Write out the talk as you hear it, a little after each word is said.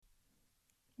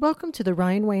Welcome to the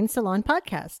Ryan Wayne Salon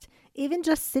podcast. Even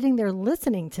just sitting there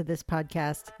listening to this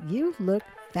podcast, you look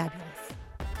fabulous.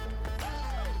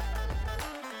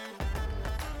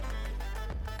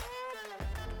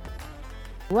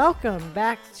 Welcome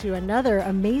back to another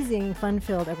amazing,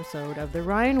 fun-filled episode of the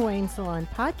Ryan Wayne Salon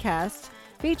podcast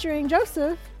featuring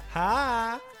Joseph.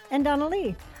 Hi. And Donna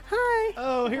Lee. Hi.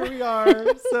 Oh, here we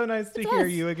are. So nice to hear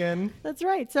you again. That's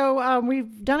right. So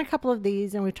we've done a couple of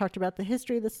these and we've talked about the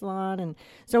history of the salon. And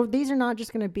so these are not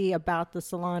just going to be about the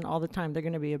salon all the time. They're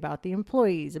going to be about the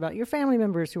employees, about your family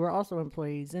members who are also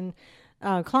employees, and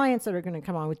clients that are going to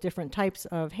come on with different types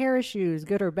of hair issues,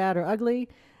 good or bad or ugly,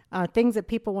 things that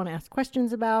people want to ask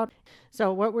questions about.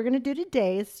 So what we're going to do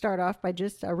today is start off by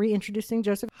just reintroducing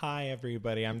Joseph. Hi,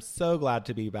 everybody. I'm so glad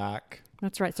to be back.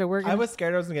 That's right. So I was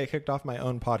scared I was going to get kicked off my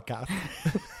own podcast.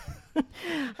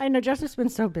 I know Joseph's been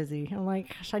so busy. I'm like,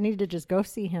 gosh, I need to just go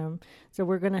see him. So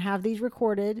we're going to have these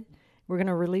recorded. We're going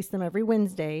to release them every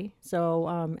Wednesday.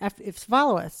 So if you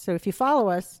follow us. So if you follow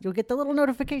us, you'll get the little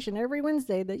notification every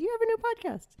Wednesday that you have a new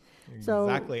podcast.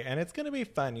 Exactly. And it's going to be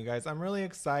fun, you guys. I'm really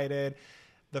excited.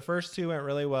 The first two went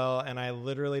really well, and I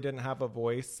literally didn't have a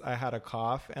voice. I had a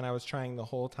cough, and I was trying the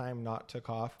whole time not to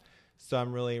cough. So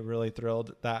I'm really, really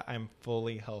thrilled that I'm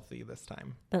fully healthy this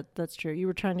time. That's true. You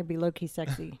were trying to be low-key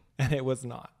sexy. And it was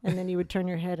not. And then you would turn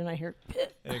your head, and I hear...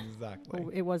 Exactly. Oh,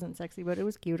 it wasn't sexy, but it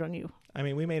was cute on you. I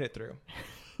mean, we made it through.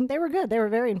 They were good. They were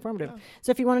very informative. Yeah.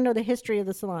 So if you want to know the history of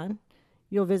the salon,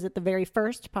 you'll visit the very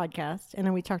first podcast. And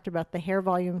then we talked about the hair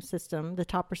volume system, the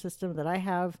topper system that I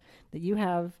have, that you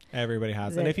have. Everybody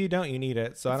has. And if you don't, you need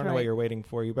it. So I don't know what you're waiting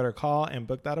for. You better call and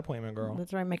book that appointment, girl.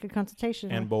 That's right. Make a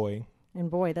consultation. And boy. And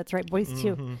boy, that's right. Boys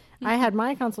too. Mm-hmm. I had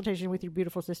my consultation with your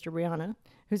beautiful sister, Brianna,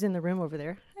 who's in the room over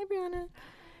there. Hi, Brianna.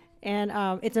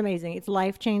 And it's amazing. It's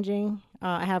life-changing.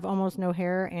 I have almost no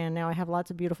hair, and now I have lots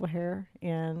of beautiful hair,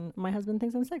 and my husband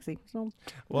thinks I'm sexy. So,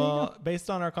 well, based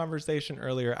on our conversation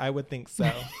earlier, I would think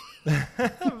so.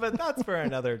 But that's for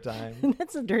another time.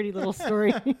 That's a dirty little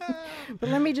story. But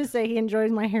let me just say, he enjoys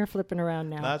my hair flipping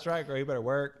around now. That's right, girl. You better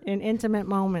work. In intimate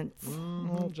moments.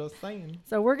 Just saying.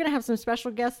 So we're going to have some special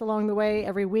guests along the way.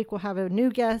 Every week we'll have a new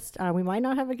guest. We might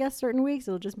not have a guest certain weeks.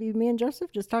 It'll just be me and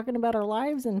Joseph just talking about our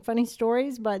lives and funny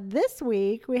stories. But this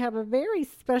week we have a very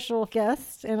special guest,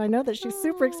 and I know that she's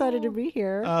super excited to be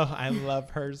here. Oh, I love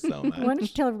her so much. Why don't you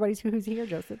tell everybody who's here,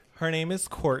 Joseph? Her name is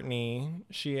Kortney.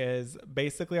 She is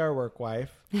basically our work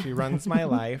wife. She runs my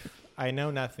life. I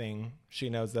know nothing. She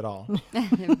knows it all.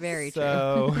 Very true.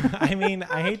 So, I mean,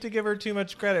 I hate to give her too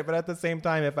much credit, but at the same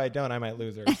time, if I don't, I might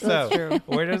lose her. So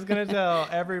we're just going to tell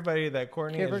everybody that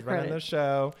Kortney is running the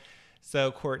show.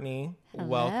 So, Kortney, hello.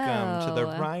 Welcome to the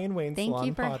Ryan Wayne Salon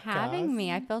podcast. Thank you for having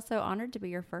me. I feel so honored to be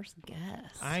your first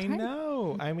guest. I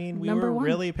know. I mean, we were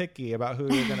really picky about who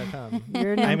was going to come.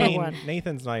 You're number one.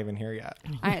 Nathan's not even here yet.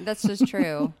 That's just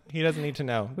true. He doesn't need to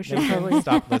know. We should probably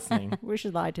stop listening. We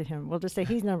should lie to him. We'll just say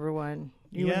he's number one.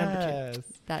 You were number two.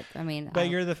 But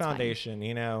you're the foundation, fine.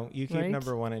 You know. You keep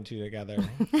number 1 and 2 together.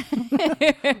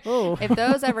 If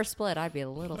those ever split, I'd be a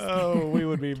little scared. Oh, we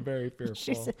would be very fearful.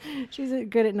 She's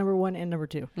good at number 1 and number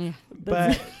 2. Yeah.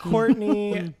 But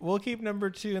Kortney, we'll keep number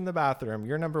 2 in the bathroom.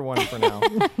 You're number 1 for now.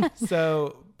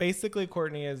 So basically,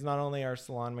 Kortney is not only our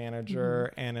salon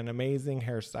manager and an amazing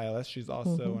hairstylist. She's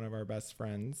also one of our best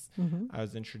friends. I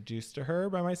was introduced to her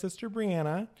by my sister,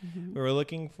 Brianna. We were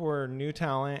looking for new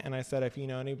talent, and I said, if you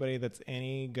know anybody that's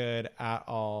any good at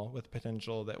all with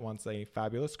potential that wants a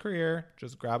fabulous career,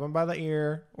 just grab them by the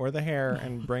ear or the hair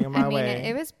and bring them my way.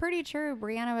 It was pretty true.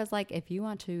 Brianna was like, if you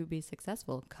want to be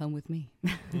successful, come with me.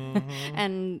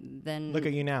 And then look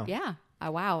at you now. Yeah.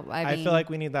 Oh, wow. I feel like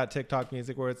we need that TikTok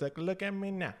music where it's like, look at me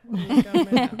now. Look at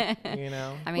me now. You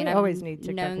know? I mean, I always need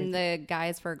TikTok known music. The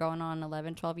guys for going on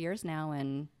 11, 12 years now,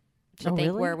 and to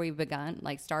think where we've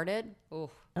started.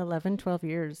 Oof. 11, 12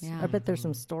 years. Yeah. I bet there's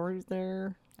some stories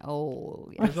there. Oh,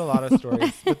 yes. There's a lot of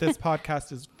stories, but this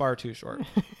podcast is far too short.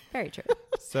 Very true.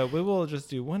 So we will just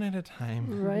do one at a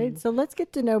time. Right. So let's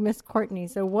get to know Miss Kortney.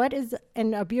 So what is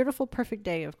a beautiful, perfect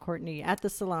day of Kortney at the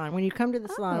salon? When you come to the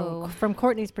salon, from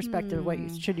Kortney's perspective, what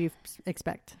should you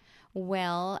expect?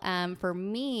 Well, for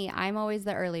me, I'm always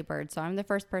the early bird. So I'm the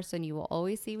first person you will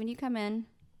always see when you come in.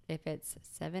 If it's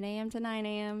 7 a.m. to 9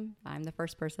 a.m., I'm the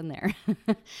first person there.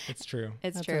 It's true.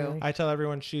 That's true. I tell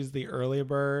everyone she's the early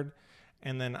bird.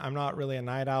 And then I'm not really a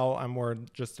night owl. I'm more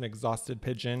just an exhausted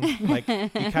pigeon. Like you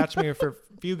catch me for a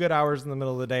few good hours in the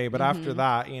middle of the day. But after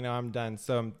that, I'm done.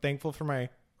 So I'm thankful for my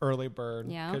early bird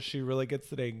because she really gets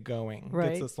the day going. Right.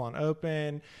 Gets the salon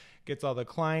open, gets all the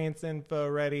clients' info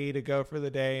ready to go for the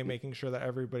day, making sure that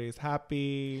everybody's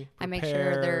happy, prepared. I make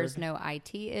sure there's no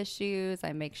IT issues.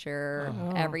 I make sure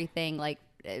everything, like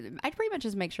I pretty much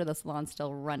just make sure the salon's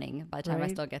still running by the time I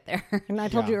Right. still get there. And I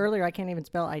told you earlier I can't even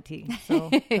spell IT, so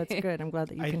that's good. I'm glad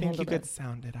that you I can think handle you that. could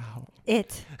sound it out.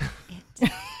 It.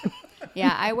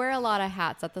 Yeah, I wear a lot of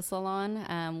hats at the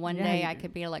salon. One Yeah, day you I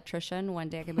could be an electrician. One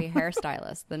day I could be a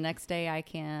hairstylist. The next day I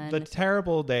can. The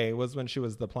terrible day was when she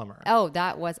was the plumber. Oh,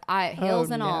 that was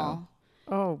heels and no. all.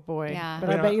 Oh boy. Yeah. But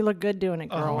We I bet don't- you look good doing it,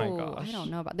 Oh girl. my Oh, gosh. I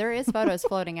don't know about. There is photos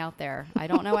floating out there. I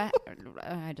don't know.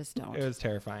 I just don't. It was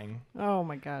terrifying. Oh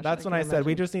my gosh. That's when I can said,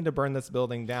 we imagine. just need to burn this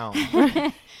building down.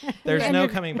 There's And no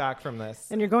you're- coming back from this.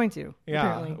 And you're going to. Yeah,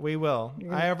 Apparently. we will.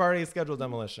 You're I gonna- have already scheduled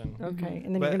demolition. Okay.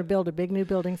 And then But- you're going to build a big new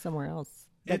building somewhere else.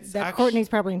 It's That actu- Kortney's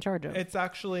probably in charge of. It's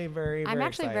actually very, I'm very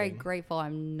actually very exciting. grateful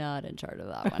I'm not in charge of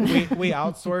that one. We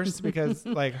outsourced because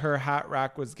like her hat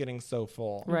rack was getting so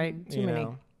full. Right. Too You many.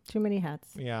 know? Too many hats.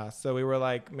 Yeah. So we were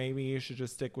like, maybe you should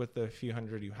just stick with the few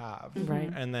hundred you have. Right.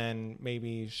 And then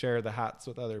maybe share the hats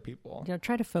with other people. You know,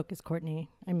 try to focus, Kortney.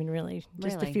 I mean, really,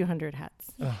 just Really? a few hundred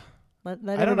hats. Let I don't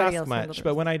everybody ask else handle much, the but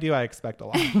rest. when I do, I expect a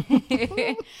lot.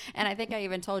 And I think I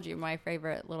even told you my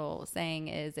favorite little saying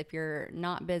is if you're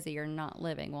not busy, you're not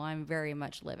living. Well, I'm very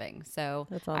much living. So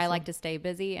That's I awesome. like to stay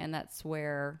busy, and that's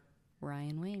where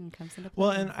Ryan Wayne comes into play.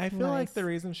 Well, and I feel like Nice. the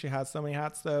reason she has so many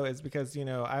hats, though, is because, you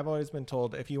know, I've always been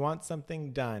told if you want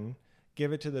something done,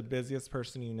 give it to the busiest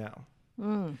person you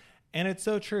know. And it's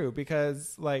so true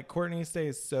because, like, Kortney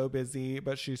stays so busy,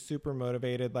 but she's super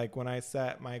motivated. Like, when I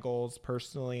set my goals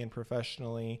personally and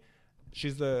professionally,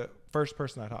 she's the first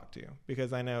person I talk to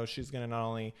because I know she's going to not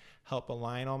only help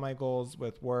align all my goals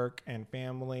with work and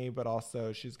family, but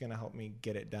also she's going to help me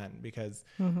get it done because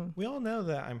we all know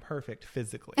that I'm perfect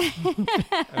physically.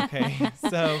 Okay.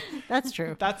 So That's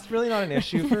true. that's really not an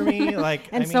issue for me. Like,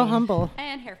 And I so mean, humble.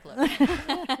 and hair flip.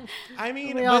 I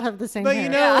mean, We all have the same But hair. you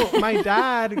know, my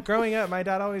dad, growing up, my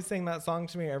dad always sang that song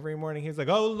to me every morning. He's like,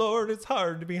 "Oh Lord, it's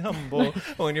hard to be humble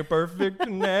when you're perfect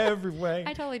in every way."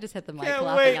 I totally just hit the mic Can't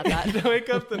laughing wait at that. to wake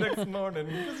up the next morning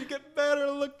because you get better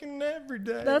looking every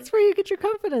day. That's where you get your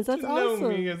confidence. That's to know awesome.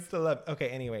 me is to love. Okay,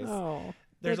 anyways. Oh,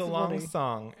 There's a that's long funny.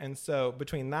 song. And so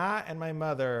between that and my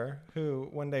mother, who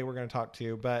one day we're going to talk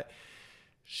to, but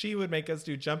she would make us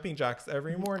do jumping jacks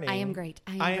every morning. I am great.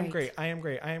 I am I am great. great. I am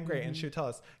great. I am great. And she would tell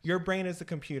us, your brain is a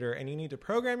computer and you need to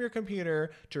program your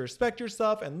computer to respect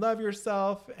yourself and love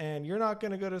yourself. And you're not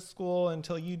going to go to school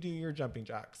until you do your jumping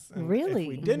jacks. And Really? if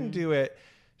we didn't do it,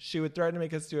 she would threaten to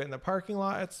make us do it in the parking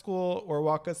lot at school or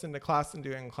walk us into class and do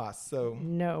it in class. So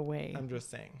No way. I'm just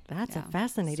saying. That's Yeah. a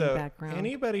fascinating So background.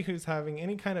 anybody who's having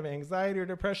any kind of anxiety or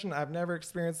depression, I've never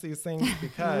experienced these things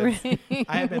because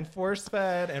I have been force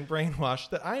fed and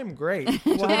brainwashed that I am great to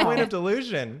the Wow. point of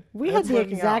delusion. We And had it's the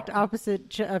working exact out.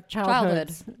 opposite of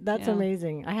childhoods. That's Yeah.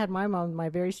 amazing. I had my mom, my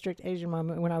very strict Asian mom,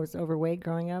 when I was overweight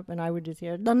growing up, and I would just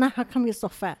hear, "Nana, how come you're so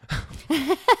fat?"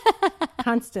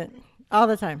 Constant. All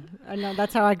the time. I know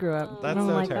that's how I grew up. That's and I'm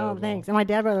so like, terrible. oh, thanks. And my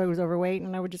dad, brother, was overweight,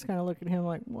 and I would just kind of look at him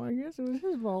like, well, I guess it was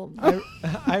his fault.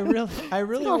 I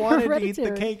really all wanted to eat the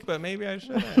hereditary. cake, but maybe I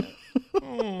shouldn't.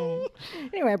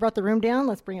 Anyway, I brought the room down.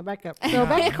 Let's bring it back up. So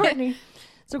back to Kortney.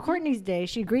 So Kortney's day,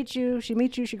 she greets you, she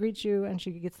meets you, she greets you, and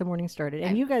she gets the morning started.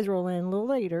 And you guys roll in a little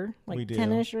later, We like do.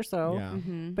 10-ish or so.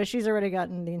 Yeah. But she's already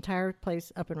gotten the entire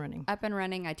place up and running. Up and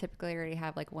running. I typically already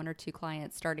have like one or two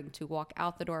clients starting to walk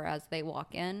out the door as they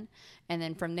walk in. And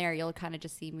then from there, you'll kind of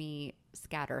just see me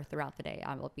scatter throughout the day.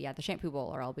 I will be at the shampoo bowl,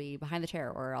 or I'll be behind the chair,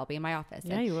 or I'll be in my office.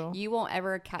 Yeah, And you will. You won't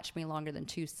ever catch me longer than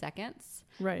 2 seconds.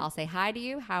 Right. I'll say hi to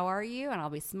you. How are you? And I'll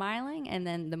be smiling. And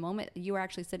then the moment you are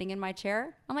actually sitting in my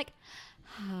chair, I'm like,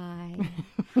 hi,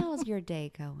 how's your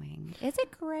day going? Is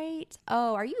it great?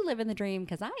 Oh, are you living the dream?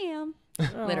 Because I am.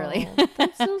 Literally. Oh,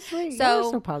 that's so sweet. So-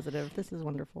 You're so positive. This is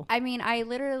wonderful. I mean, I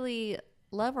literally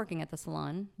love working at the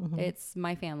salon. Mm-hmm. It's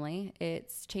my family.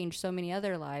 It's changed so many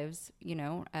other lives. You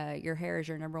know, your hair is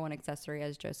your number one accessory,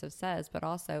 as Joseph says, but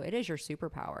also it is your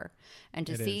superpower. And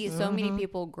to It see is. so many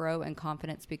people grow in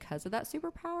confidence because of that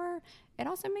superpower, it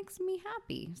also makes me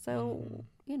happy. So,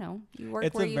 you know, you work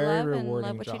It's where a you very love and rewarding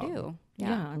love what job. you do.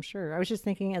 Yeah. I'm sure. I was just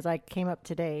thinking as I came up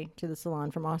today to the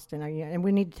salon from Austin, and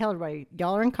we need to tell everybody,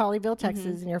 y'all are in Colleyville,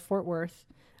 Texas, near Fort Worth.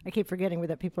 I keep forgetting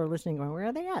that people are listening going, where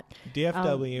are they at?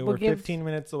 DFW, we'll we're give- 15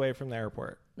 minutes away from the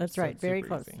airport. That's So right. it's Very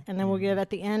super close. easy. And then we'll give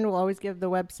at the end, we'll always give the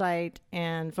website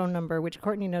and phone number, which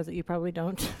Kortney knows that you probably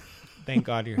don't. Thank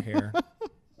God you're here.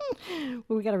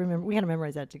 We got to remember, we got to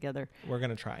memorize that together. We're going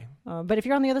to try. But if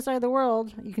you're on the other side of the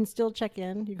world, you can still check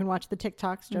in. You can watch the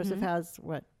TikToks. Joseph has,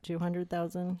 what,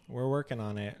 200,000? We're working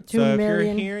on it. 2 so if million.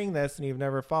 you're hearing this and you've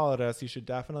never followed us, you should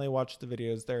definitely watch the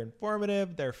videos. They're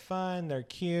informative, they're fun, they're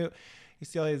cute. you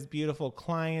see all these beautiful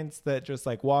clients that just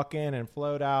like walk in and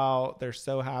float out. They're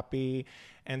so happy.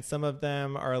 And some of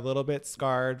them are a little bit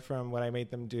scarred from what I made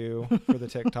them do for the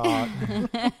TikTok.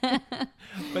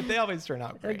 But they always turn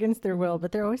out great. Against their will,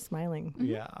 but they're always smiling.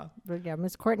 Yeah. But yeah,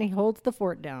 Miss Kortney holds the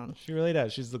fort down. She really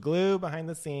does. She's the glue behind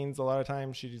the scenes. A lot of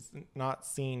times she's not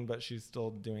seen, but she's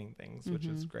still doing things, which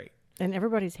is great. And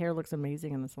everybody's hair looks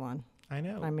amazing in the salon. I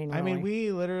know. I mean,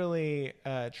 we literally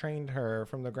trained her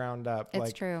from the ground up.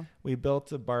 It's true. We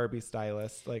built a Barbie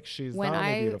stylist. Like, she's not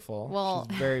only beautiful,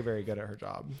 she's very, very good at her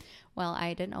job. Well,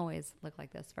 I didn't always look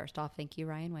like this. First off, thank you,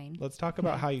 Ryan Wayne. Let's talk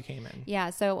about how you came in. Yeah.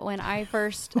 So when I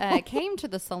first came to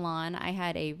the salon, I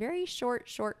had a very short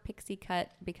pixie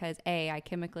cut because I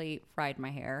chemically fried my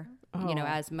hair,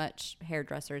 as much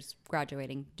hairdressers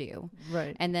graduating do.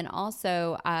 Right. And then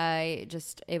also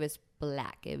it was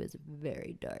black. It was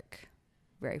very dark,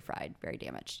 very fried, very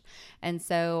damaged. And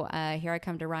so here I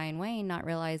come to Ryan Wayne, not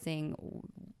realizing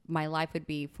my life would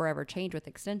be forever changed with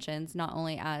extensions, not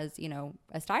only as,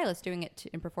 a stylist doing it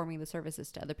and performing the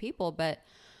services to other people, but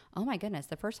oh my goodness,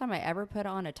 the first time I ever put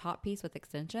on a top piece with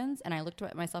extensions and I looked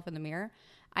at myself in the mirror,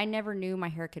 I never knew my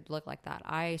hair could look like that.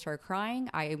 I started crying.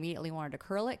 I immediately wanted to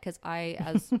curl it because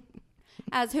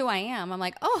as who I am, I'm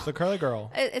like, oh, it's a curly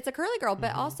girl. It's a curly girl,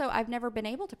 but also I've never been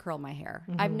able to curl my hair.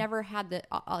 I've never had do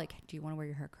you want to wear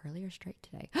your hair curly or straight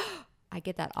today? I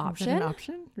get that option. Is that an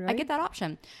option? Right? I get that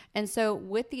option. And so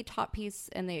with the top piece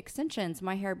and the extensions,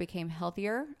 my hair became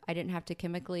healthier. I didn't have to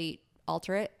chemically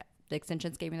alter it. The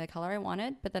extensions gave me the color I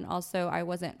wanted, but then also I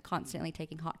wasn't constantly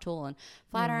taking hot tool and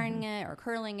flat ironing it or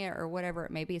curling it or whatever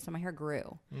it may be. So my hair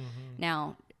grew.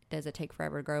 Now, does it take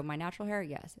forever to grow my natural hair?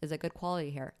 Yes. Is it good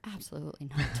quality hair? Absolutely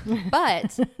not.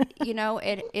 But,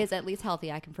 it is at least healthy.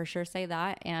 I can for sure say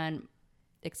that. And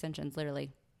extensions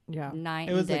literally night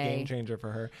It was and day. a game changer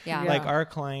for her. Yeah. Like, our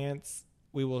clients,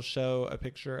 we will show a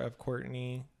picture of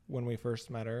Kortney when we first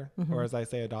met her, or as I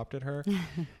say, adopted her.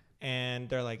 And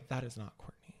they're like, that is not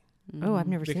Kortney. Oh, I've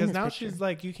never seen this Because now picture. she's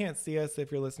like, you can't see us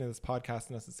if you're listening to this podcast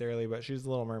necessarily, but she's a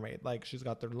Little Mermaid. Like, she's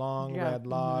got the long red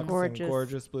locks and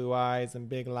gorgeous blue eyes and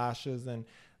big lashes. And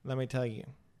let me tell you,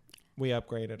 we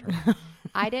upgraded her.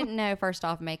 I didn't know, first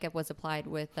off, makeup was applied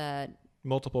with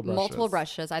multiple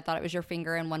brushes. I thought it was your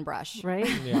finger and one brush. Right?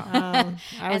 Yeah.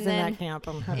 I was in that camp.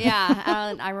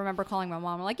 Yeah. I remember calling my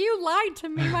mom. I'm like, you lied to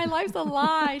me. My life's a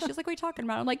lie. She's like, what are you talking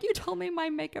about? I'm like, you told me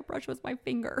my makeup brush was my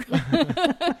finger.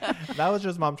 That was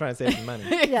just mom trying to save some money.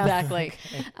 Exactly.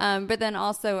 But then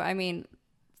also, I mean,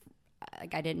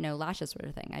 I didn't know lashes were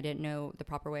a thing. I didn't know the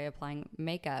proper way of applying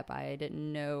makeup. I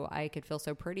didn't know I could feel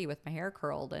so pretty with my hair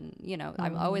curled. And,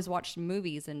 I've always watched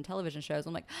movies and television shows.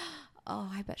 I'm like, oh,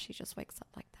 I bet she just wakes up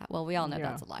like that. Well, we all know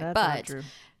that's a lie. That's but not true.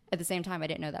 At the same time, I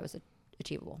didn't know that was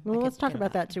achievable. Well, let's talk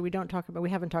about that too. We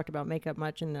haven't talked about makeup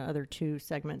much in the other two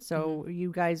segments. So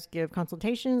you guys give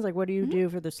consultations. Like, what do you do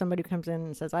for somebody who comes in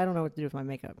and says, I don't know what to do with my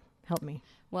makeup. Help me.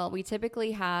 Well, we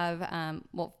typically have,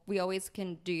 we always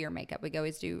can do your makeup. We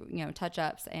always do,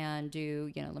 touch-ups and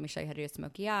do, let me show you how to do a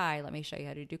smoky eye. Let me show you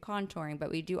how to do contouring.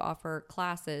 But we do offer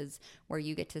classes where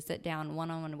you get to sit down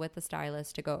one-on-one with the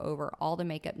stylist to go over all the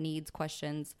makeup needs,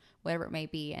 questions, whatever it may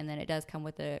be. And then it does come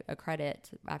with a credit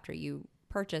after you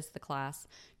purchase the class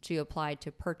to apply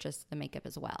to purchase the makeup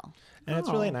as well. And it's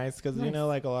really nice because,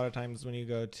 like, a lot of times when you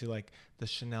go to like the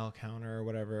Chanel counter or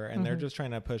whatever, and they're just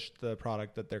trying to push the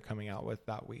product that they're coming out with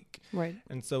that week. Right.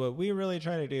 And so what we really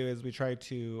try to do is we try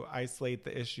to isolate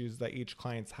the issues that each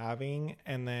client's having.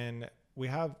 And then we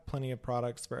have plenty of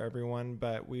products for everyone,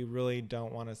 but we really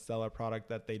don't want to sell a product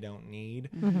that they don't need.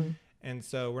 And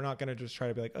so we're not going to just try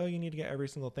to be like, oh, you need to get every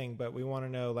single thing, but we want to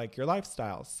know like your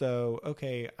lifestyle. So,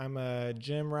 okay, I'm a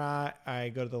gym rat. I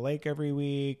go to the lake every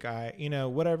week.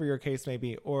 Whatever your case may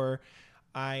be. Or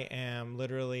I am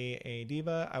literally a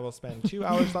diva. I will spend 2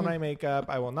 hours on my makeup.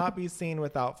 I will not be seen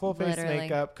without full face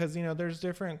makeup because, there's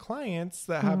different clients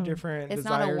that have different desires and needs. It's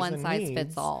not a one size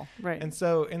fits all. Right. And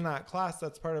so in that class,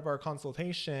 that's part of our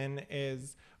consultation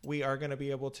is we are going to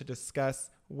be able to discuss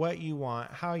what you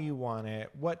want, how you want it,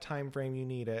 what time frame you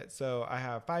need it. So I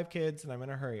have 5 kids and I'm in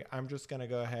a hurry. I'm just going to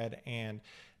go ahead and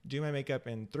do my makeup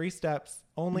in 3 steps,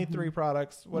 only 3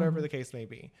 products, whatever the case may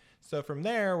be. So from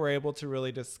there, we're able to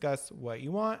really discuss what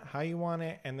you want, how you want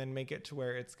it, and then make it to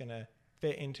where it's going to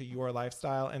fit into your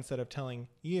lifestyle instead of telling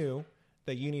you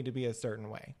that you need to be a certain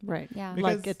way. Right. Yeah.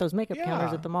 Because, like at those makeup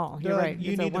counters at the mall. You're You're like, right.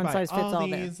 You It's need a to one buy size fits all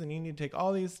these there. and you need to take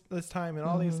all this time and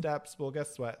all these steps. Well,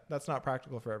 guess what? That's not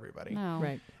practical for everybody. No.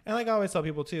 Right. And like I always tell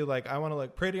people too, like I want to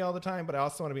look pretty all the time, but I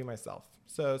also want to be myself.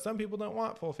 So some people don't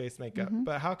want full face makeup,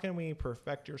 but how can we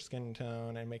perfect your skin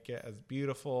tone and make it as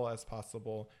beautiful as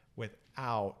possible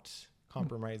without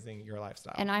compromising your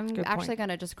lifestyle. And I'm Good actually point. going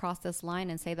to just cross this line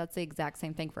and say that's the exact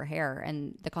same thing for hair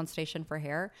and the consultation for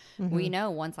hair. We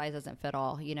know one size doesn't fit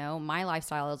all. You know, my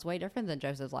lifestyle is way different than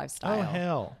Joseph's lifestyle. Oh,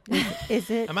 hell. Is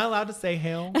it? Am I allowed to say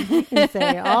hail? You can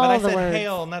say all But I the said words.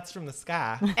 hail, and that's from the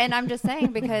sky. And I'm just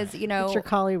saying because, you know, It's your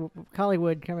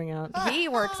Collywood coming out. he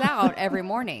works out every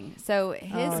morning. So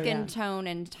his Oh, skin yeah. tone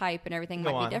and type and everything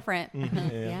Go might on. be different.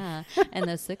 Yeah. Yeah. And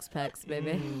those six packs,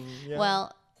 baby. yeah.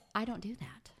 Well, I don't do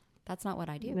that. That's not what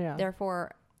I do. Yeah.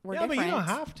 Therefore, we're Yeah, different. but you don't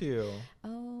have to.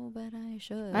 Oh, but I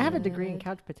should. I have a degree in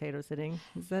couch potato sitting.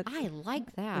 Is that I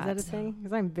like that. is that a thing?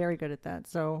 Because I'm very good at that.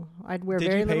 So I'd wear Did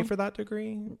very you pay little for that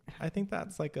degree? I think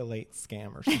that's like a late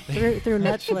scam or something. through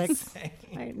Netflix.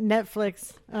 saying.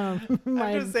 Netflix. I'm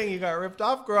just saying you got ripped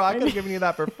off, girl. I could have given you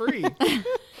that for free.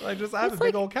 I have a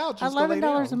big old couch. Just to lay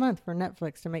 $11 a down. month for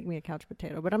Netflix to make me a couch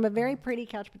potato. But I'm a very pretty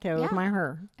couch potato with Yeah. my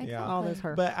hair. Yeah. All this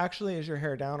hair. But actually, is your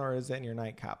hair down or is it in your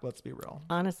nightcap? Let's be real.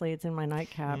 Honestly, it's in my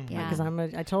nightcap Yeah. because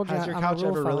I told you Has your I'm couch a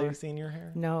rule ever follower. really seen your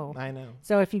hair? No. I know.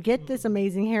 So if you get this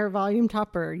amazing hair volume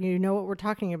topper, you know what we're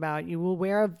talking about. You will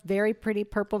wear a very pretty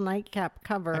purple nightcap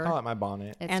cover. I call it my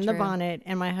bonnet. It's and the true. bonnet,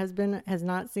 and my husband has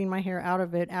not seen my hair out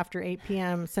of it after 8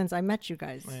 p.m. since I met you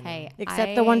guys. I know. Hey,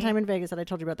 Except the one time in Vegas that I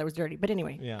told you about that was dirty. But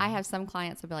anyway, Yeah. I have some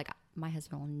clients who'll be like, my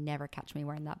husband will never catch me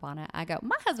wearing that bonnet. I go,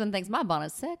 my husband thinks my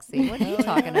bonnet's sexy. What are you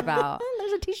talking about?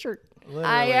 there's a T-shirt.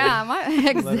 Literally.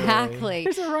 Exactly.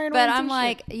 There's a Ryan But Reynolds I'm t-shirt.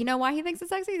 like, you know why he thinks it's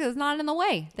sexy? Because it's not in the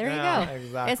way. There Yeah, you go.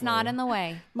 exactly. It's not in the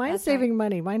way. Mine's That's right. saving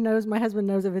money. My husband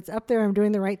knows if it's up there, I'm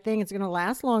doing the right thing. It's going to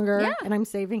last longer, Yeah. and I'm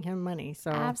saving him money.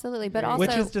 So Absolutely. But also,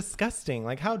 Which is disgusting.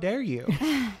 Like, how dare you?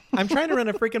 I'm trying to run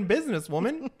a freaking business,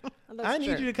 woman. I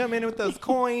need you to come in with those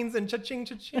coins and cha-ching,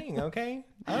 cha-ching, okay?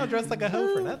 I don't dress like a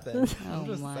hoe for nothing. I'm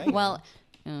just saying. well,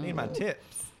 Need my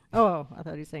tips. Oh, I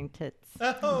thought he was saying tits.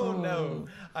 Oh, no.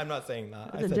 I'm not saying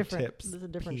that. I said tips. This is a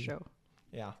different P. show.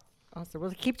 Yeah. Also,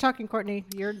 well, keep talking, Courtney.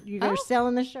 You guys Oh.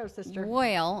 selling the show, sister.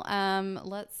 well,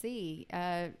 let's see.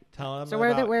 Tell them So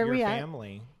where about are your we at?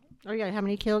 family. Oh yeah, how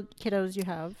many kiddos you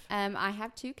have? I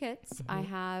have two kids. I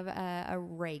Mm-hmm. have a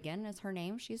Reagan is her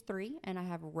name. She's 3. And I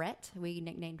have Rhett. We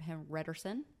nicknamed him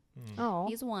Redderson. Oh,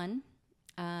 He's 1.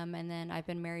 And then I've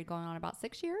been married going on about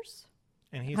 6 years.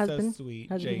 And he's husband, so sweet.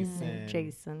 husband, Jason.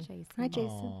 Jason. Jason. Hi, Jason.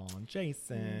 Aw,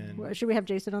 Jason. Well, should we have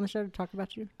Jason on the show to talk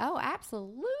about you? Oh,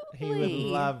 absolutely. He would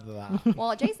love that.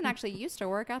 Well, Jason actually used to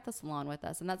work at the salon with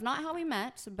us, and that's not how we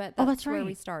met, but Oh, that's, that's where right.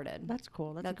 we started. That's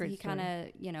cool. That's a great he story.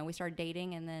 kind of, we started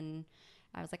dating, and then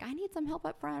I was like, I need some help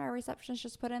up front. Our receptionist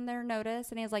just put in their notice,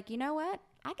 and he was like, you know what?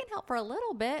 I can help for a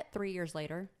little bit. 3 years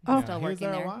later, Oh. still he was working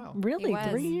there there. a while. Really, He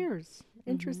 3 was. years.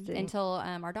 Interesting. Until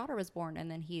our daughter was born, and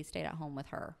then he stayed at home with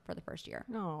her for the first year.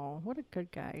 Oh, what a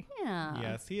good guy. Yeah.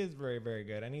 Yes, he is very, very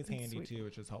good. And he's handy sweet. too,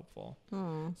 which is helpful.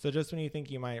 Hmm. So just when you think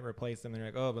you might replace him, they're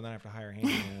like, oh, but then I have to hire a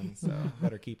handyman. So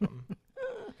better keep him.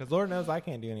 Because Lord knows I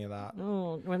can't do any of that.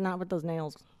 Oh, well, not with those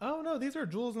nails. Oh, no, these are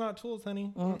jewels, not tools,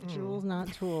 honey. Jewels,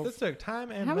 not tools. This took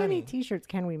time and How money. many T-shirts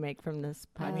can we make from this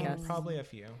I mean, podcast? probably a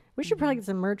few. We should probably get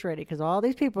some merch ready because all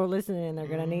these people are listening and they're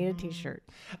going to need a T-shirt.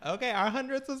 Okay, our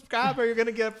 100th subscriber, you're going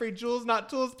to get a free Jewels Not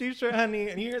Tools t-shirt, honey.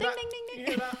 And you hear that? ding, ding, You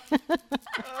hear that?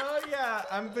 Oh, yeah.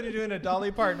 I'm going to doing a Dolly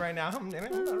Parton right now.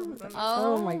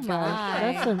 Oh, my gosh.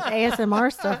 That's some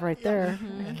ASMR stuff right there. I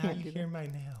And now can't you do hear that. my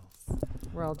nails.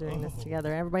 We're all doing this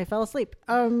together. Everybody fell asleep.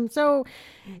 So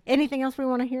anything else we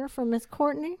want to hear from Miss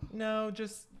Courtney? No,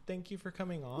 just thank you for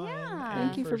coming on. Yeah. and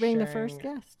Thank you for being the sharing- first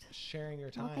guest, Sharing your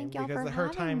time. Well, thank y'all because for her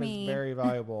having time me. is very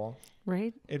valuable.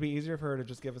 right? It'd be easier for her to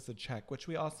just give us a check, which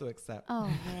we also accept. Oh,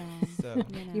 yeah. So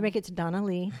You make it to Donna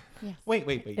Lee Yes.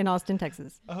 wait. in Austin,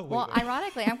 Texas. Oh, wait. Well, wait.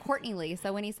 ironically, I'm Kortney Lee.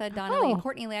 So when he said Donna Lee Oh. and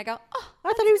Kortney Lee, I go, oh,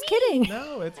 I thought he was kidding.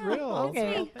 No, it's real.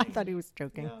 Okay, It's I real. thought he was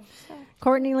joking. Yeah.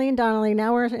 Courtney Lee and Donnelly.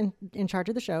 Now we're in charge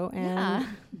of the show, and Yeah. And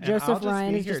I'll Joseph just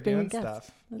Ryan be is here just being a doing guest.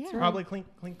 stuff. That's Yeah. right. Probably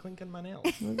clinking my nails.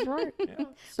 That's right. Yeah.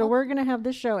 So we're going to have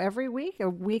this show every week, a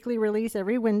weekly release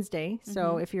every Wednesday.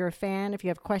 So if you're a fan, if you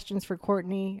have questions for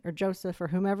Courtney or Joseph or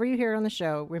whomever you hear on the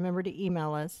show, remember to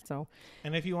email us. So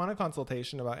And if you want a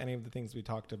consultation about any of the things we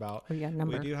talked about, Oh, yeah, we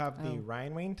number. do have the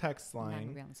Ryan Wayne text I'm not going to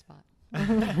line, be on the spot.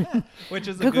 which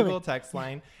is a Google Google it. text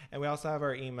line. And we also have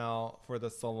our email for the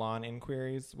salon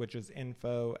inquiries, which is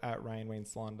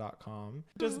info@ryanwaynesalon.com.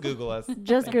 Just Google us.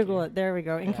 just Thank Google you. it. There we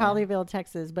go. In Colleyville,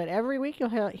 Texas. But every week you'll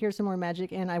hear some more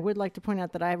magic. And I would like to point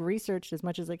out that I've researched as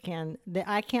much as I can that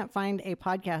I can't find a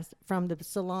podcast from the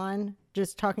salon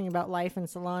just talking about life and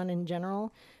salon in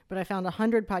general. But I found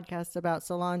 100 podcasts about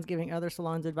salons giving other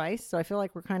salons advice. So I feel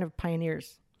like we're kind of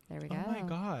pioneers. There we go. Oh my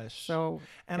gosh. So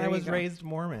And there I you was go. raised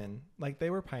Mormon. Like they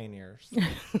were pioneers.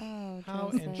 Oh, How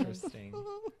Joseph. interesting.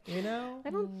 You know? I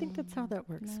don't think that's how that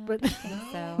works. No, But I think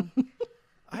so.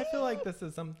 I feel like this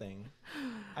is something.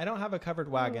 I don't have a covered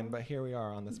wagon, but here we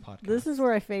are on this podcast. This is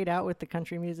where I fade out with the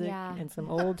country music and some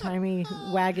old timey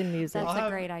wagon music. That's a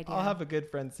great idea. I'll have a good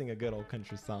friend sing a good old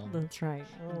country song. That's right.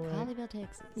 All right. Hollyville,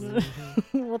 Texas.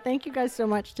 Well, thank you guys so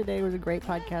much today. It was a great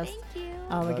podcast. Thank you.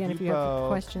 Again, you if you have both.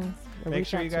 questions, Make reach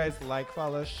sure out you to guys us. like,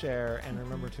 follow, share, and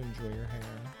remember to enjoy your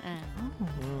hair. Oh,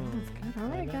 that's good. All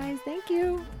right, guys. Thank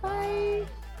you. Bye.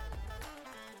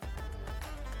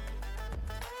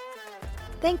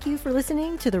 Thank you for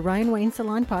listening to the Ryan Wayne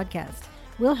Salon podcast.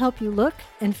 We'll help you look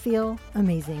and feel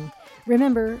amazing.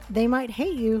 Remember, they might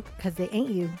hate you because they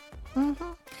ain't you.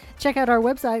 Check out our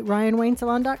website,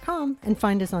 ryanwaynesalon.com, and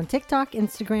find us on TikTok,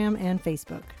 Instagram, and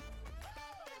Facebook.